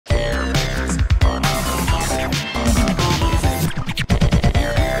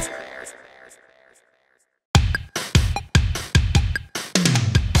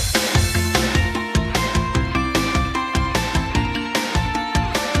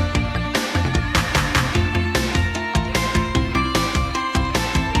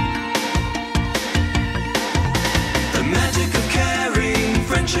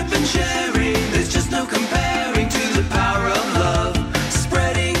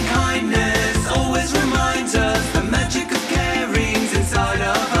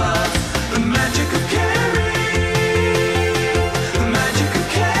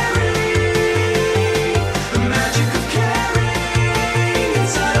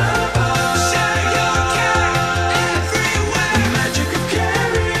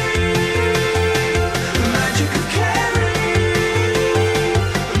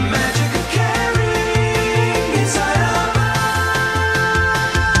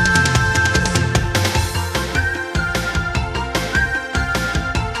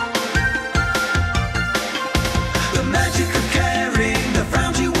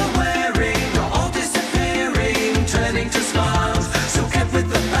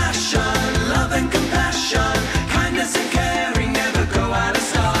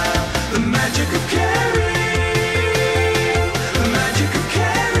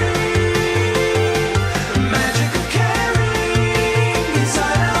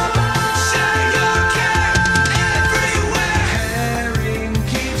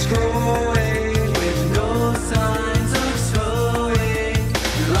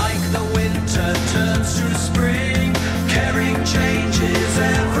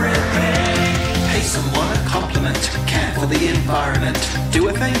environment. Do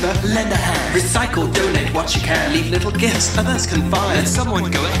a favor, lend a hand. Recycle, donate what you can. Leave little gifts others can find. Let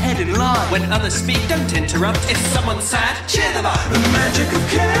someone go ahead in line. When others speak, don't interrupt. If someone's sad, cheer them up. The magic of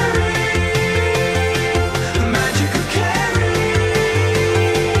caring. The magic of caring.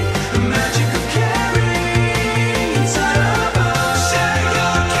 The magic of caring inside of us. Share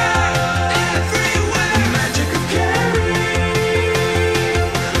your care everywhere. The magic of caring.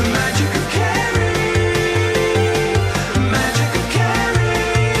 The magic of caring. The magic of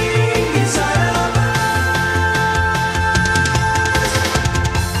caring inside of us.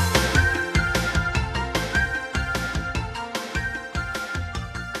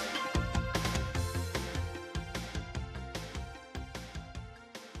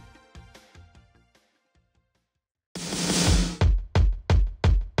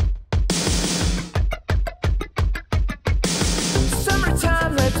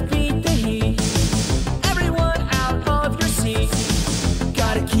 Summertime, let's beat the heat. Everyone out of your seats.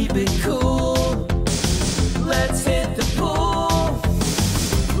 Gotta keep it cool. Let's hit the pool.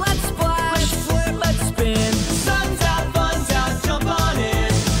 Let's splash, flip, let's spin. Sun's out, fun's out, jump on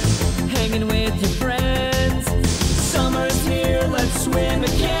in. Hanging with your friends. Summer's here, let's swim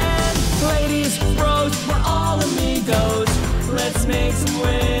again. Ladies, bros, we're all amigos. Let's make some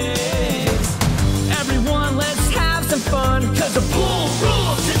waves. Everyone, let's have some fun, 'cause the pool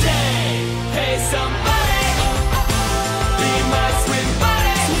rules today. Hey, somebody, be my swim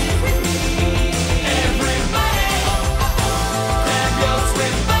buddy. Everybody, grab your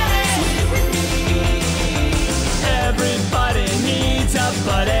swim buddy. Everybody needs a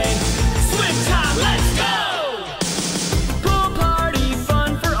buddy. Swim time, let's go! Pool party,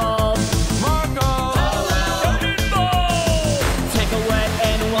 fun for all. Marco! Take a wet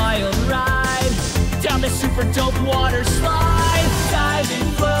and wild ride down the super dope water slide. Diving,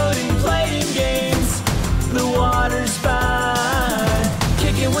 floating, playing games. The water's fine.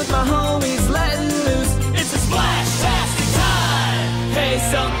 Kicking with my homies, letting loose. It's a splash-tastic time. Hey,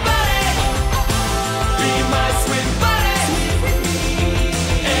 somebody, be my swim buddy.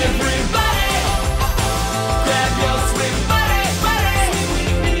 Everybody, grab your swim buddy.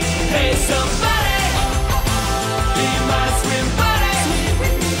 Hey, somebody, be my swim buddy.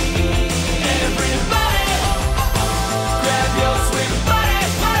 Everybody, grab your swim buddy.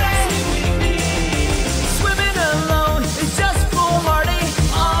 Swimming alone is just foolhardy.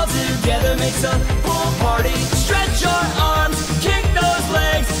 All together makes a pool party. Stretch your arms, kick those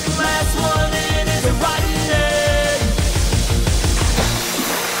legs. Last one in is a rotten egg.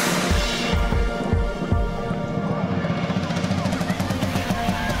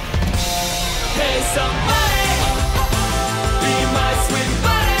 Hey, somebody, be my swim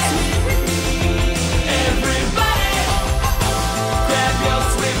buddy. Everybody, grab your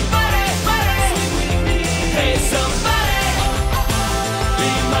swim buddy. Hey, somebody,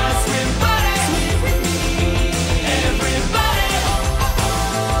 be my swim buddy. Everybody,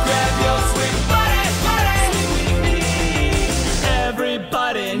 grab your swim buddy.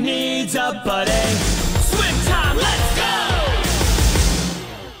 Everybody needs a buddy. Swim time, let's go!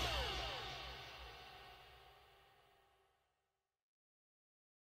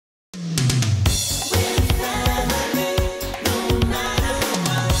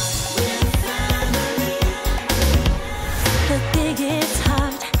 The biggest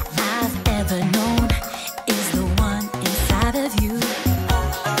heart I've ever known is the one inside of you.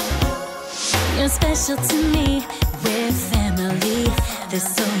 You're special to me. We're family. There's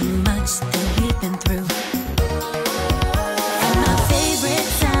so much that we've been through. And my favorite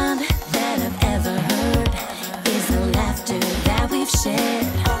sound that I've ever heard is the laughter that we've shared.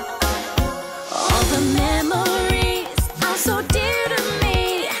 All the memories are so dear to me.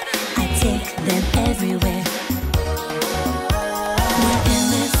 I take them everywhere. We're in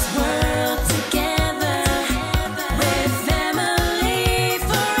this world together. We're family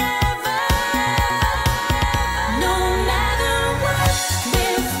forever. No matter what,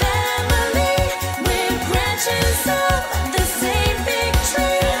 we're family. We're branches of the same big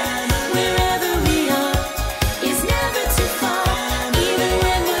tree. Wherever we are is never too far. Even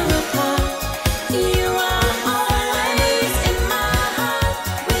when we're apart, you are always in my heart.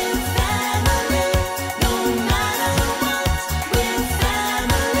 We're family. No matter what, we're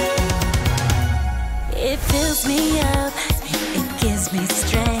family. It fills me up, it gives me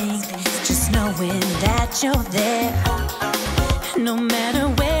strength, just knowing that you're there. No matter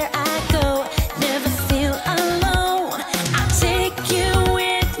where I go, never feel alone. I'll take you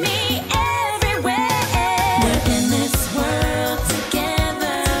with me everywhere. We're in this world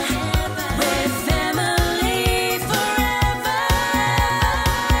together. We're family forever.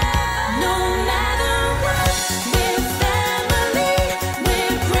 No matter what, we're family.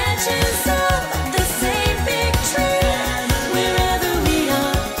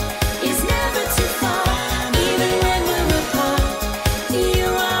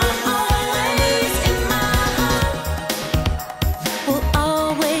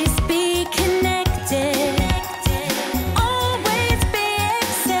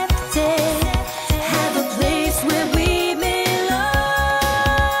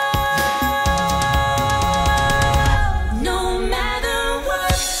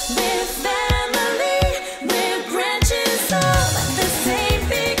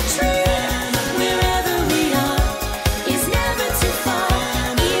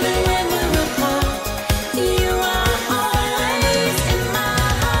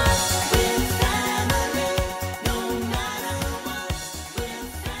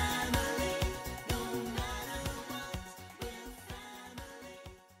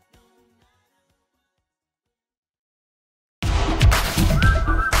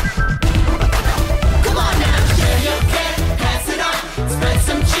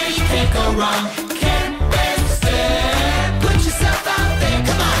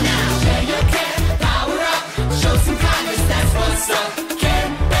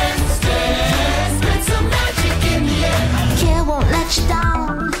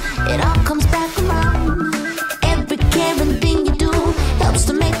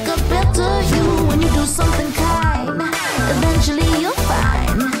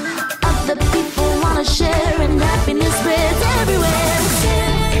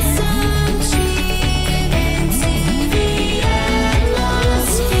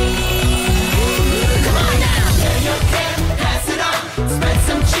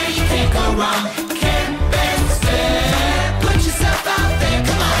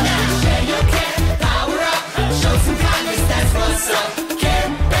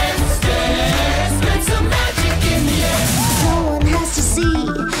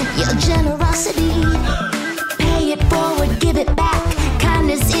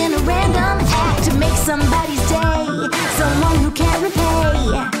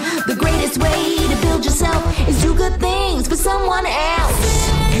 best way to build yourself is do good things for someone else.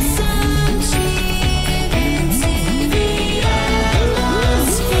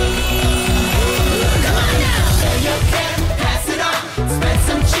 Come on now, share your care, pass it on. Spread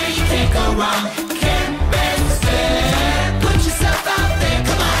some cheer, you can't go wrong. Care, bear, stare. Put yourself out there,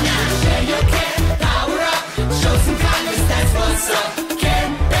 come on now. Share your care, power up. Show some kindness, that's what's up. Care,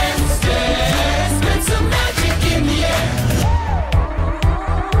 bear, stare. Spread some magic in the air.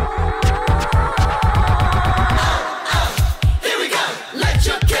 Here we go, let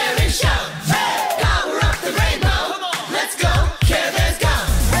your care show. Power up the rainbow, let's go. Care Bears go.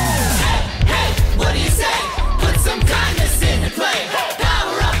 Hey, hey, what do you say? Put some kindness into play.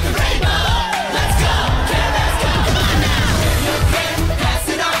 Power up the rainbow, let's go. Care Bears go. Come on now, share your care, pass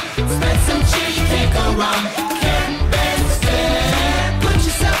it on. Spread some cheer, you can't go wrong. Care Bears stare. Put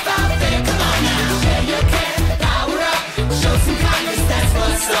yourself out there, come on now. Share your care, power up. Show some kindness, that's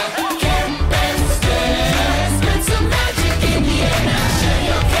what's up. Care Bears stare. Spread some magic in the air now. Share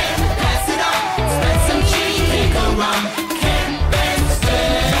your care, pass it on. Spread some cheer, you can't go wrong. Care Bears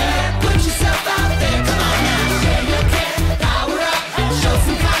stare. Put yourself out there, come on now. Share your care, power up. Show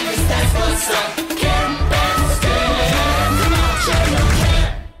some kindness, that's what's up. Care Bears stare. Come on, share your care.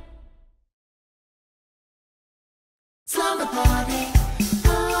 Slumber party.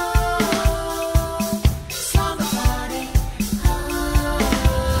 Oh, slumber party.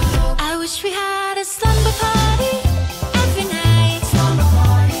 Oh. I wish we had a slumber party every night. Slumber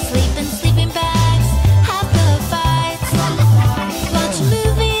party. Sleep in sleeping bags, have pillow fights, watch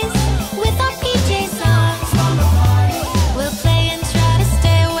movies with our PJs on. Slumber party. We'll play and try to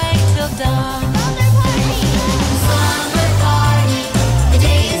stay awake till dawn. Slumber party. The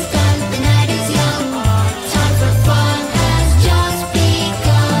day is done, the night is young. Time for fun has just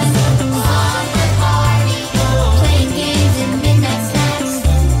begun. Slumber party. Playing games and midnight snacks.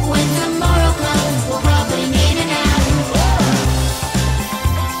 When tomorrow comes, we're rubbing in and out.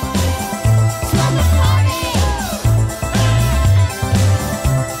 Slumber party.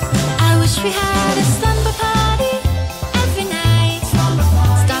 I wish we had a slumber party every night.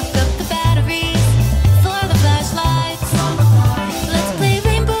 Stock up the batteries for the flashlights. Let's play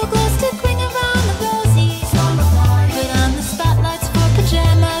rainbow glow stick, ring around the rosy. Put on the spotlights for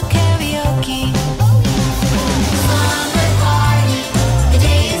pajama karaoke. Slumber party. The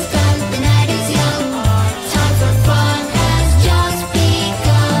day is done, the night is young. Time for fun has just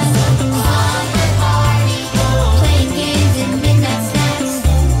begun. Slumber party. Playing games and midnight snacks.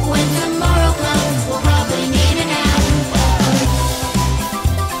 When tomorrow comes, we're rubbing in and out.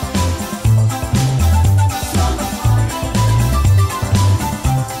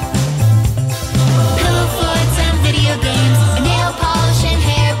 Pillow forts and video games, nail polish and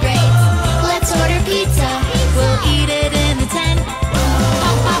hair braids. Let's order pizza, we'll eat it in the tent.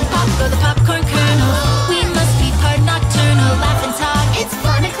 Pop, pop, pop, go the popcorn kernel. We must be part nocturnal, laugh and talk. It's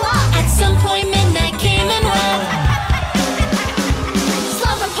fun o'clock. At some point midnight came and went.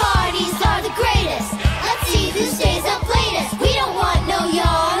 Slumber parties are the greatest. Let's see who stays up latest. We don't want no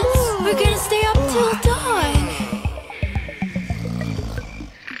yawns. We're gonna stay up till dawn.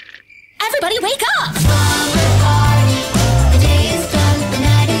 Everybody wake up! Slumber party. The day is done, the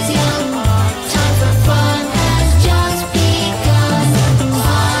night is young. Time for fun has just begun.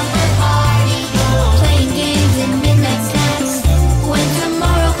 Slumber party. Playing games and midnight snacks. When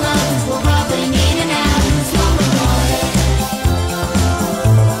tomorrow comes, we're rubbing in and out. Slumber party.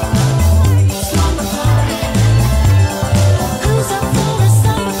 Slumber party. Who's up for a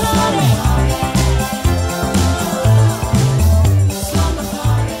slumber party? Slumber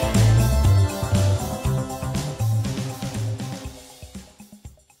party.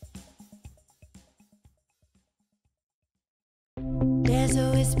 There's a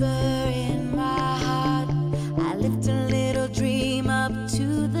whisper in my heart. I lift a little dream up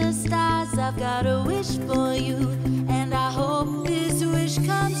to the stars. I've got a wish for you, and I hope this wish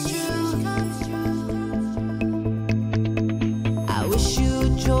comes true. I wish you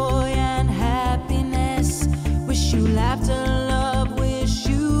joy and happiness. Wish you laughter, love. Wish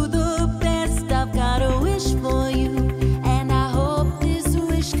you the best. I've got a wish for you, and I hope this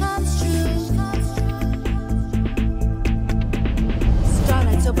wish comes true.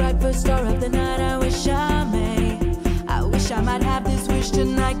 Starlight so bright, first star of the night. I wish I may. I wish I might have this wish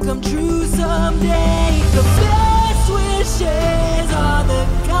tonight come true someday. The best wishes are the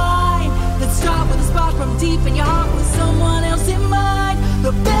kind that start with a spark from deep in your heart with someone else in mind.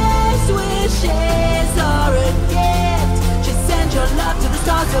 The best wishes are a gift. Just send your love to the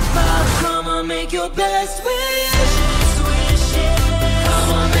stars above. Come on, make your best wish. Come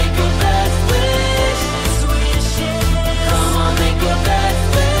on, make your best wish. Come on, make your best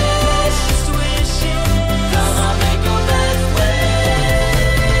wish.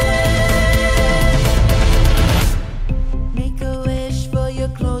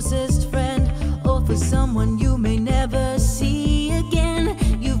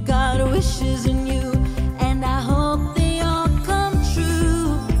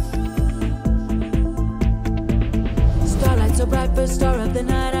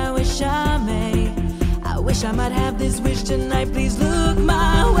 I might have this wish tonight, please look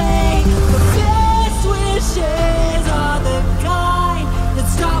my way. The best wishes are the kind that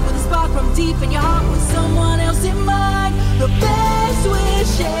start with a spark from deep in your heart with someone else in mind. The best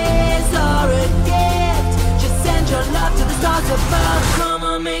wishes are a gift. Just send your love to the stars above. Come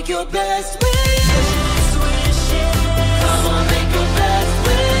on, make your best wish. Come on, make your best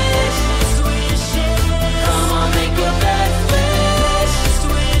wish. Come on, make your best wish.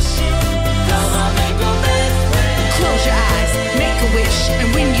 Come on, make your best wish. Close your eyes, make a wish,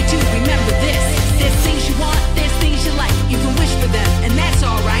 and when you do, remember this. There's things you want, there's things you like. You can wish for them, and that's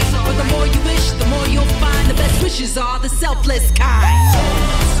alright. But the more you wish, the more you'll find. The best wishes are the selfless kind.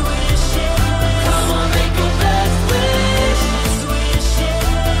 Come on, make your best wish.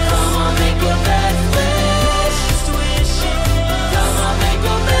 Come on, make your best wish. Come on, make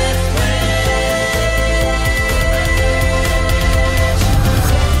your best wish.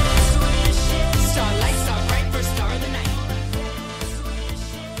 Starlight, star bright, first star of the night.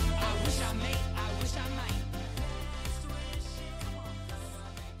 I wish I may, I wish I might.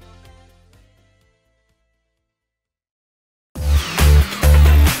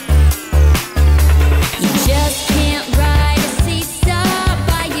 You just can't ride a seesaw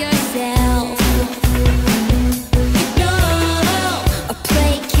by yourself. No, or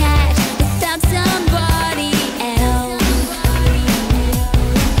play catch without somebody else.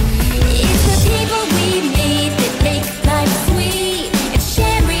 It's the people we meet that make life sweet. It's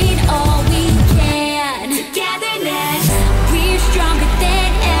sharing all we can. Togetherness, we're stronger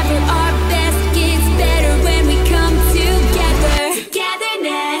than ever. Our best gets better when we come together.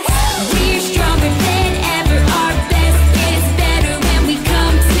 Togetherness, we're stronger than ever. Our best gets better when we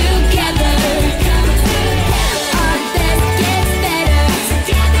come together. Our best gets better.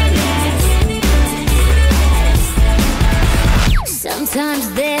 Togetherness. Sometimes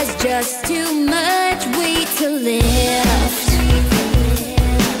there's just too much weight to lift.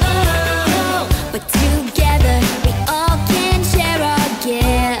 Oh, but together we all can share our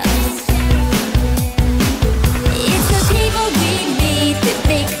gifts. It's the people we meet that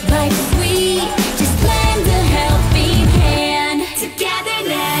make life sweet. Just lend a helping hand.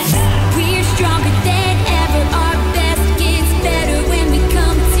 Togetherness, we're stronger than ever. Our best gets better when we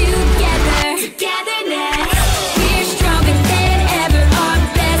come together. Togetherness, we're stronger than ever. Our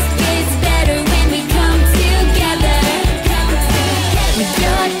best gets better when we come together.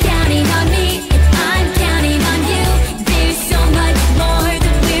 You're counting on me and I'm counting on you. There's so much more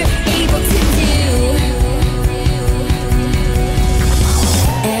that we're able to do.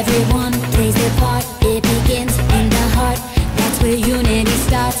 Everyone plays their part. It begins in the heart. That's where unity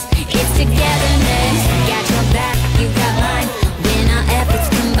starts. It's togetherness. Got your back, you got mine. When our efforts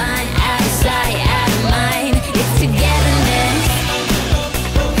combine, out of sight, out of mind. It's togetherness.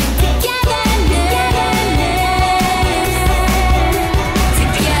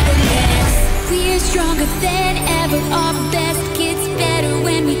 Togetherness. We're stronger than ever. Our best gets better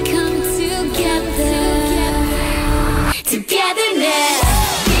when we come together. Togetherness.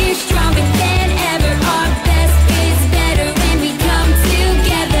 We're stronger than ever. Our best gets better when we come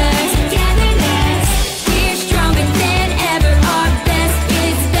together. Togetherness. We're stronger than ever. Our best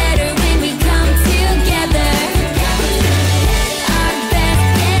gets better when we come together. Our best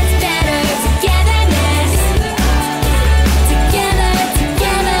gets better. Togetherness. Together,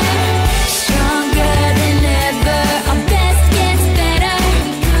 together. Stronger than ever. Our best gets better.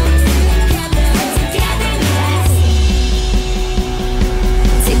 Togetherness.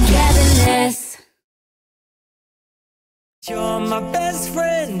 Togetherness. You're my best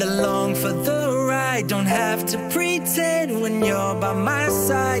friend, along for the ride. Don't have to pretend when you're by my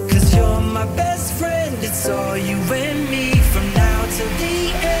side. 'Cause you're my best friend, it's all you and me. From now till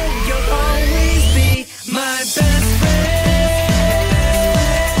the end, you'll always be my best friend.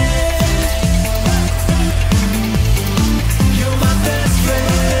 You're my best friend.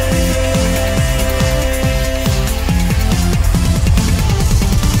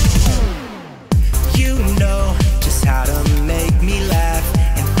 You know just how to make me laugh,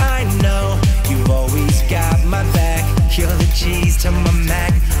 and I know you've always got my back. You're the cheese to my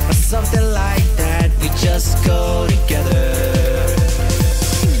Mac, or something like that. We just go together.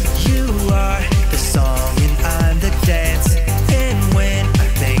 You are the song and I'm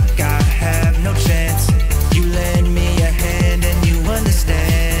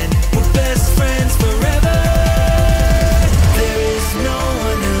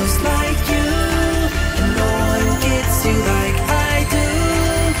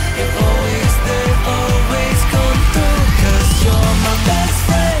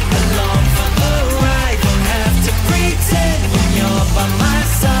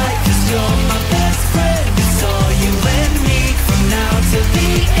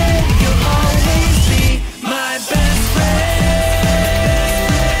the end, you'll always be my best friend.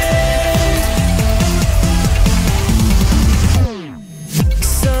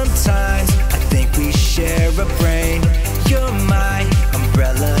 Sometimes I think we share a brain. You're my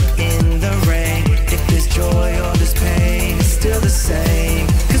umbrella in the rain. If there's joy or there's pain, it's still the same.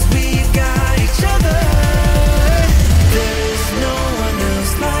 'Cause we've got each other. There is no one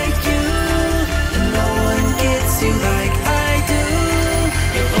else like you, and no one gets you like I do.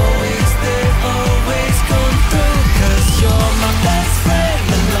 You're always there, always come through. 'Cause you're my best friend,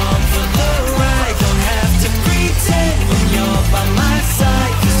 along for the ride. Don't have to pretend when you're by my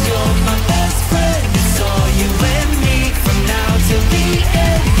side. 'Cause you're my best friend, it's all you and me. From now till the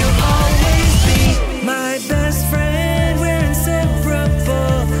end, you'll always be my best friend. We're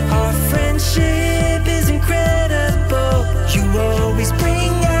inseparable, our friendship is incredible. You always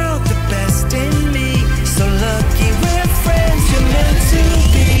bring out the best in me. So lucky we're friends, you're meant to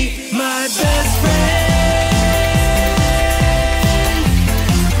be my best friend.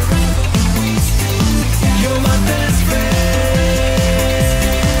 You're my best friend.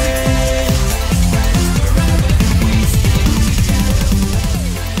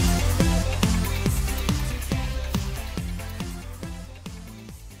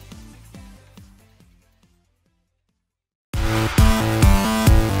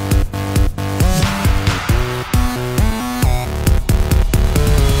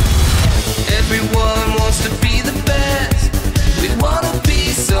 Everyone wants to be the best. We want to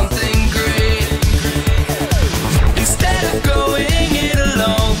be something great. Instead of going it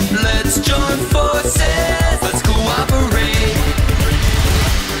alone, let's join forces. Let's cooperate.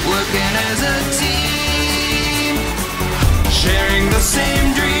 Working as a team, sharing the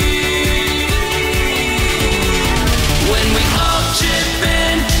same dream. When we all chip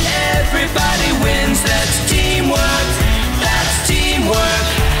in, everybody wins. That's teamwork. That's teamwork.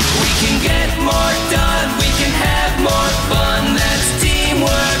 We can get more done. We can have more fun. That's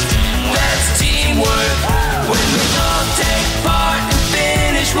teamwork. That's teamwork. When we all take part and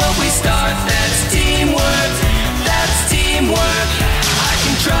finish what we start. That's teamwork. That's teamwork. I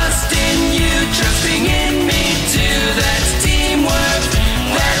can trust in you, trusting in me too. That's teamwork.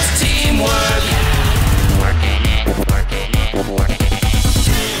 That's teamwork.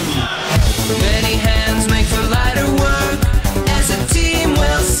 Many hands make for lighter work. As a team,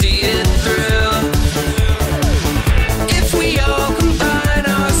 we'll see it through. If we all combine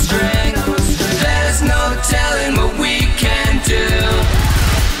our strength, there's no telling what we can do.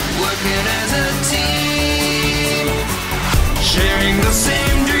 Working as a team, sharing the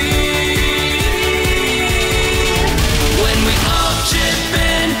same dream. When we all chip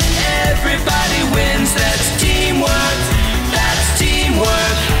in, everybody wins. That's teamwork. That's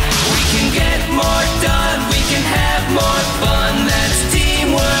teamwork. We can get more done. We can have more fun. That's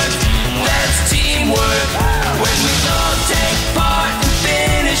teamwork. That's teamwork. When we all take part and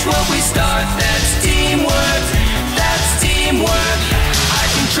finish what we start. That's teamwork. That's teamwork. I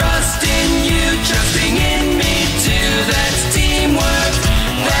can trust in you, trusting in me too. That's teamwork.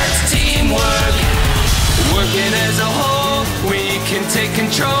 That's teamwork. Working as a whole, we can take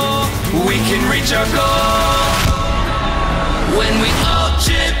control. We can reach our goal. When we all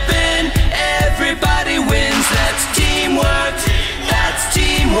chip in, everybody wins. That's teamwork. That's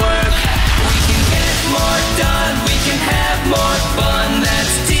teamwork. We can get more done. We can have more fun.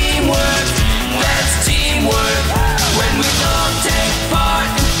 That's teamwork. That's teamwork. When we all take part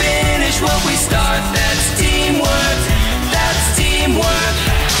and finish what we start. That's teamwork. That's teamwork.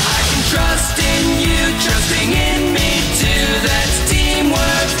 I can trust in you, trusting in me too. That's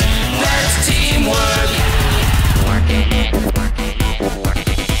teamwork. That's teamwork.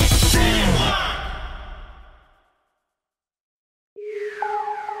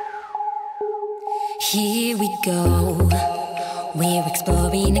 Here we go, we're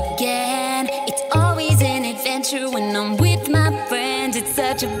exploring again. It's always an adventure when I'm with my friends. It's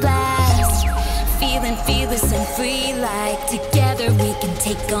such a blast, feeling fearless and free. Like together we can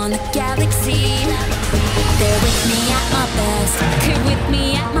take on the galaxy. They're with me at my best, they're with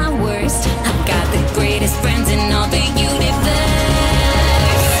me at my worst. I've got the greatest friends in all the universe.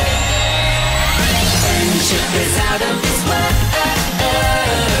 Friendship is out of this world.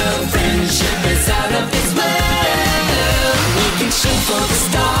 Friendship is out of this world. We can shoot for the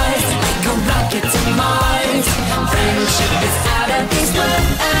stars like a rocket to Mars. Friendship is out of this world.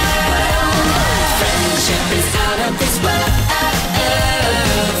 Friendship is out of this world.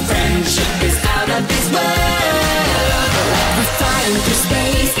 Friendship is out of this world. We're flying through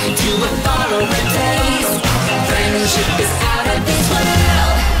space to a faraway place. Friendship is out of this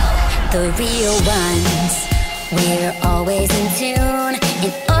world. The real ones, we're always in tune.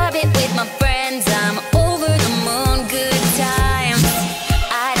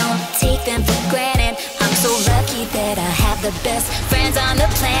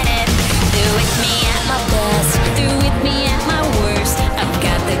 with me at my best, through with me at my worst. I've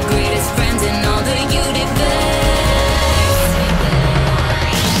got the greatest friends in all the universe.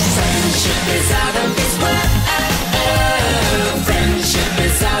 Friendship is out of this world. Friendship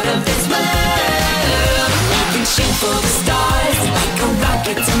is out of this world. We can shoot for the stars like a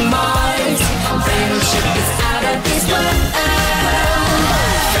rocket to Mars. Friendship is out of this world.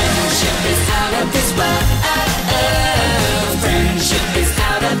 Friendship is out of this world. Friendship is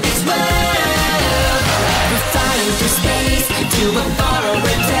out of this world. We're flying through space to a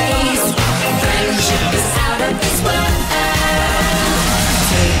faraway place. Friendship is out of this world.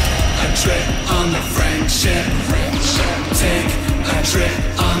 Take a trip on the friendship. Take a trip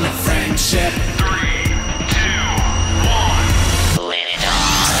on the friendship. 3, 2, 1. Let it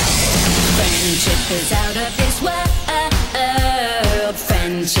on. Friendship is out of this world.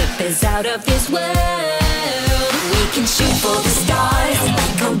 Friendship is out of this world. We can shoot for the stars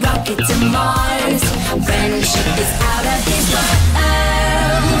like a rocket to Mars. Friendship is out of this world.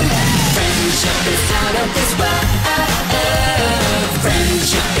 Friendship is out of this world.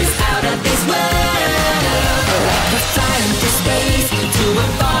 Friendship is out of this world. We're flying through space to a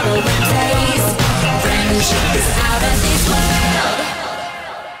faraway place. Friendship is out of this world.